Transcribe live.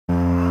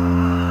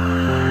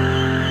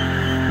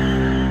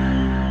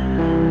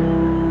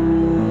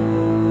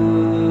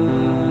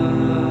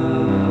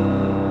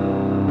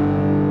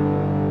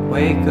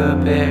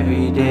up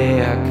every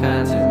day, I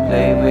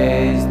contemplate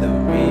where's the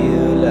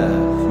real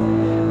love?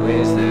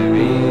 Where's the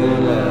real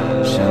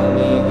love? Show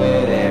me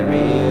where that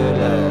real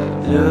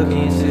love. Look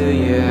into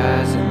your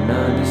eyes and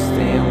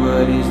understand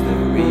what is the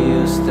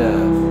real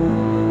stuff.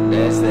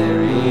 That's that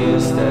real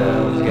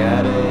stuff,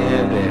 gotta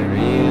have that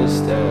real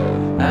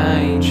stuff. I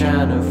ain't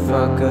tryna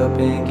fuck up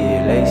and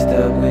get laced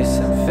up with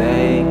some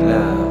fake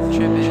love.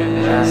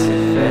 I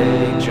see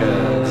fake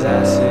drugs,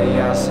 I see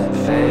y'all some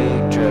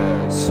fake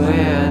drugs.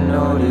 Swear I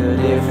know the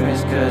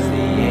difference, cause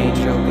the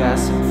angel got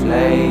some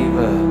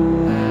flavor.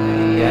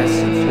 He got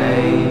some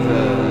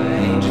flavor,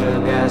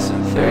 angel got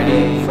some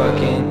 30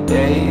 fucking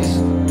days,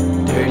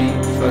 dirty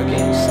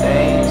fucking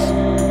stains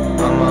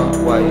on my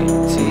white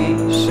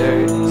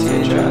t-shirt,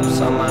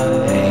 teardrops on my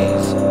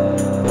hands.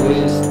 Who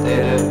is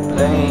there to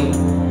blame?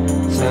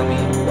 Tell me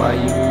why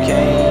you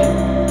came.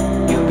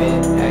 You've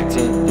been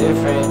acting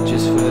different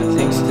just for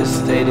things to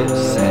stay the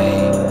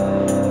same.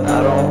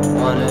 I don't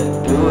wanna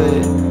do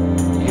it,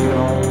 you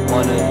don't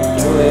wanna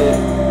do it.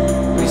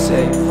 We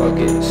say fuck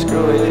it,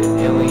 screw it,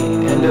 and we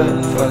end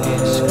up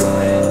fucking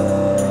screwing.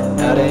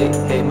 Now they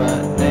hate my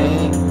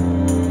name,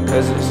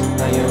 cause it's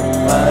on your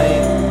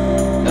mind.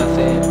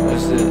 Nothing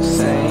was the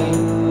same,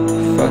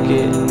 fuck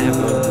it,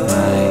 never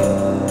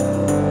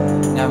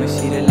mind. Now we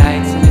see the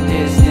lights in the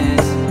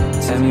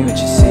distance. Tell me what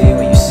you see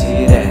when you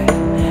see that.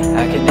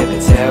 I can never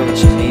tell what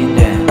you mean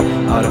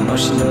then. All the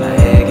motions in my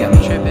head got me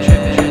tripping.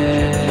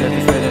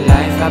 Looking for the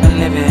life I've been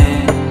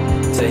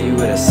living. Tell you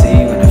what I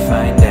see when I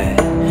find that.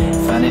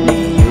 Finding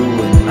me, you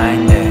wouldn't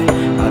mind that.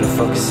 All the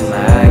focus in my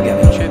eye got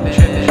me tripping.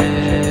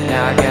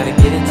 Now I gotta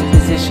get into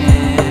position.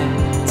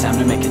 Time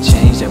to make a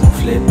change that won't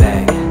flip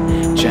back.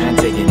 Try and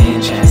take it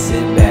in, try and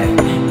sit back.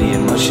 The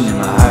emotion in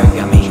my heart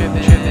got me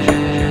tripping.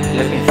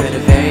 Looking for the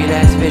very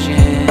last vision.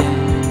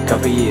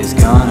 Couple years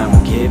gone, I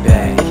won't get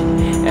back.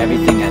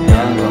 Everything I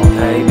done gon'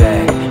 pay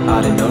back.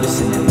 All the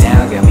noticing it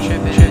now got me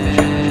tripping.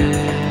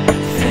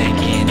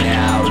 Thinking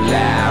out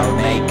loud,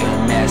 make a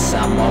mess,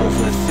 I'm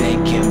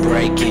overthinking.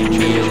 Breaking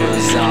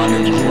mirrors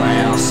on the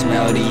ground.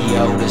 Smell the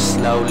odor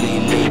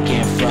slowly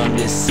leaking from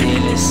the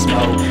ceiling.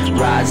 Smoke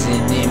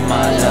rising in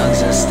my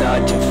lungs, I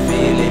start to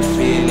feel it.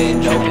 Feeling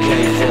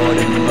okay for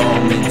the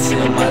moment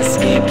till my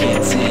skin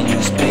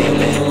continues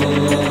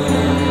peeling.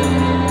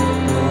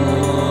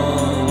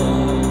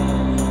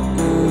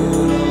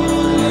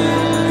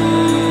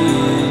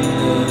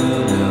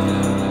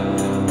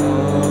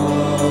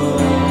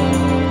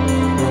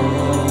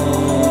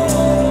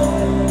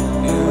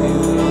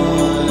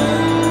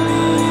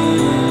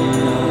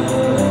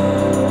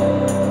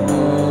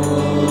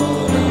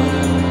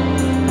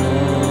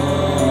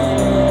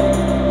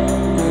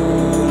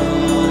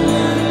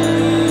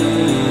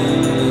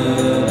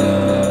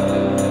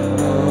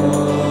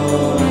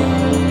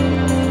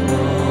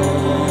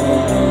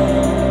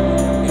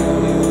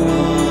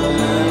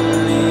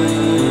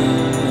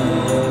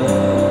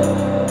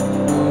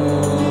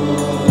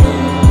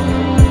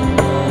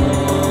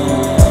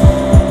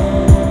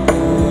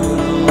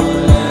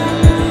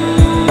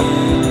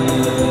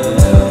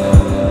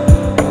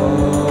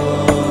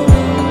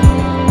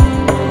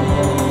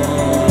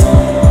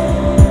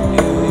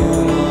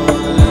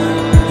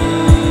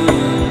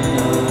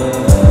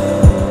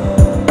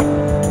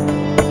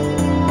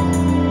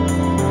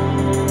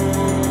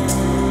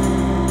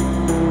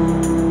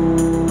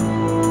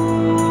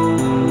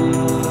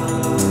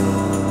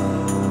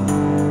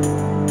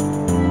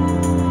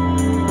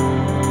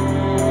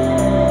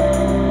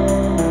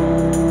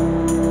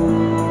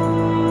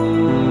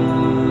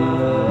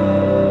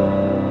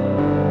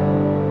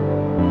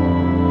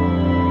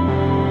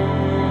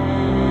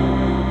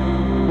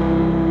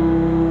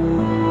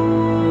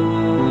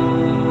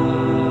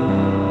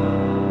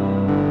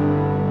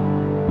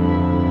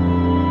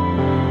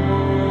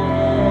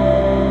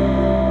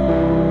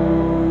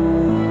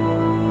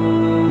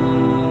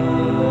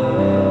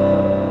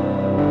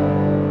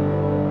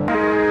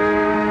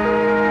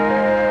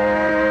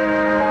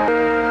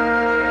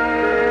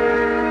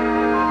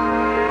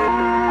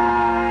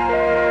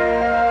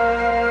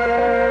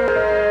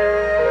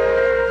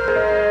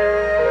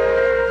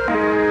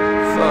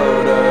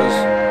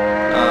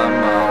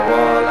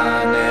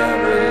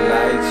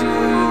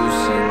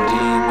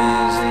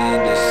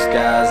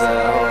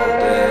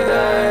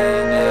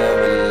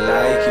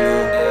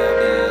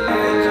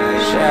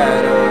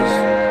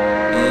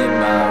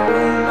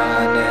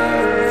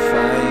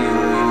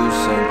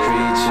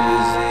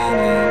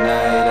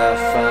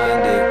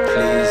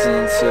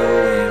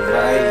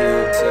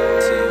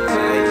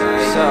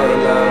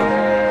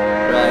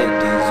 Write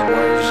these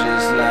words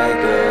just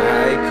like a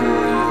haiku.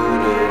 You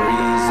the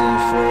reason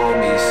for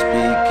me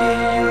speaking.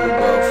 You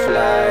go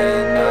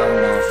flying, I'm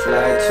no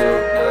fly too.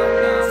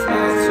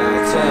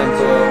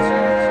 Tempo,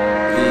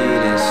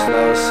 beating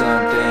slow,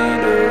 something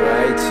to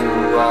write to.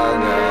 I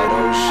got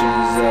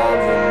oceans of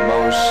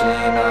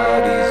emotion, all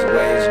these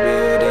waves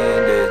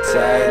building the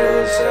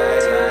titles.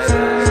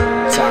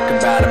 Talk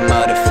about a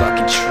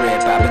motherfucking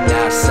trip. I've been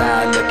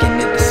outside looking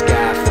at the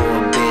sky for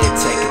a bit.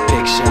 Take a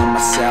picture of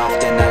myself,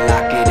 then I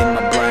lock it in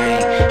my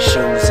brain.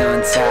 Shoes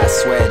untied.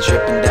 sweat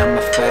dripping down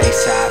my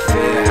face. How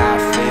I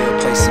feel,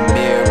 place a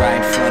mirror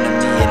right in front of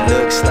me. It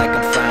looks like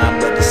I'm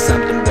fine, but there's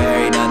something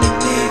buried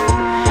underneath.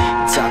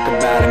 Talk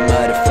about a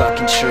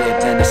motherfucking trip,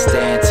 then I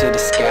stare into the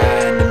sky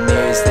and the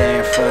mirror's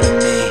there in front of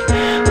me.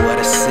 What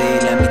I see,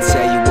 let me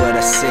tell you what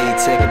I see.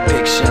 Take a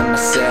picture of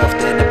myself,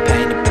 then I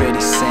paint a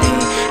pretty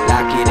scene.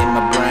 Lock it in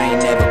my brain,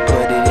 never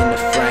put it in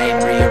the frame.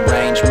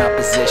 Rearrange my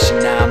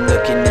position, now I'm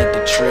looking at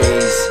the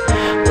trees.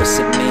 What's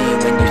it mean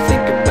when you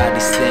think about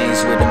these things?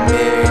 With a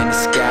mirror in the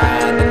sky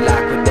and a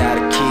lock without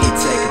a key.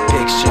 Take a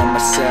picture of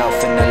myself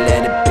and I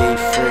let it be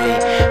free.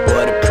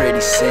 What a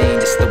pretty scene,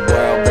 it's the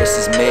world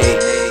versus me.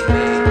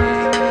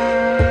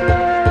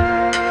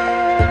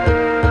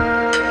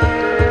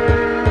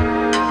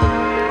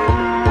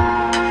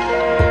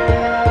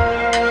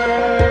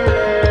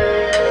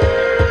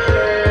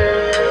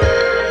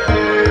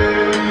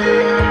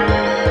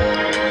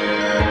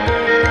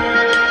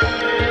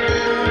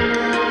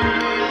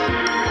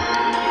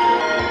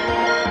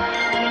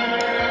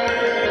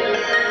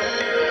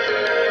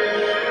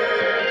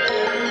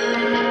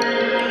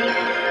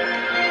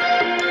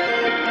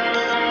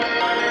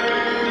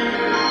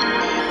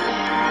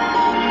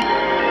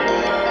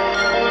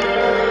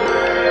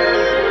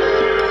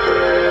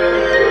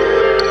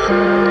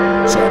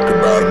 Talk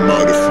about a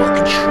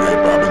motherfucking trip.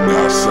 I've been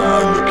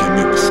outside looking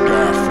at the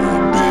sky for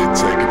a bit.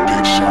 Take a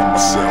picture of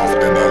myself,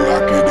 then I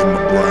lock it in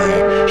my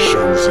brain.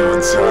 Shoes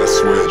untied,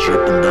 sweat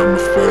dripping down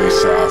my face.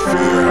 How I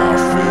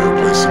feel,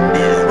 place a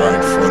mirror right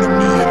in front of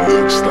me. It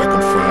looks like I'm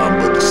fine,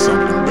 but there's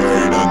something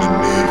buried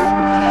underneath.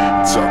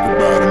 Talk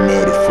about a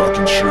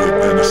motherfucking trip,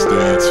 then I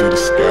stare into the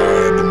sky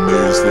and the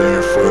mirror's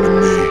there in front of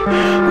me.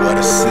 What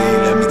I see,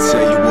 let me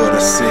tell you what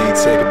I see.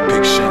 Take a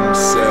picture of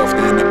myself,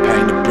 then I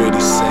paint a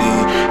pretty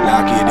scene.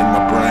 Lock it in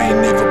my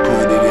brain, never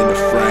put it in a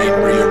frame.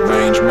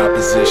 Rearrange my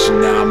position,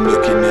 now I'm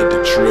looking at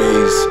the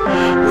trees.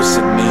 What's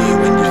it mean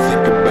when you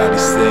think about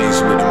these things?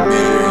 With a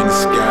mirror in the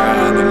sky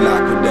and a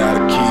lock without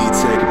a key.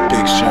 Take a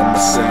picture of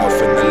myself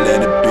and I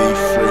let it be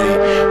free.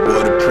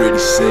 What a pretty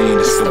scene,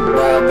 it's the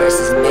world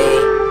versus me.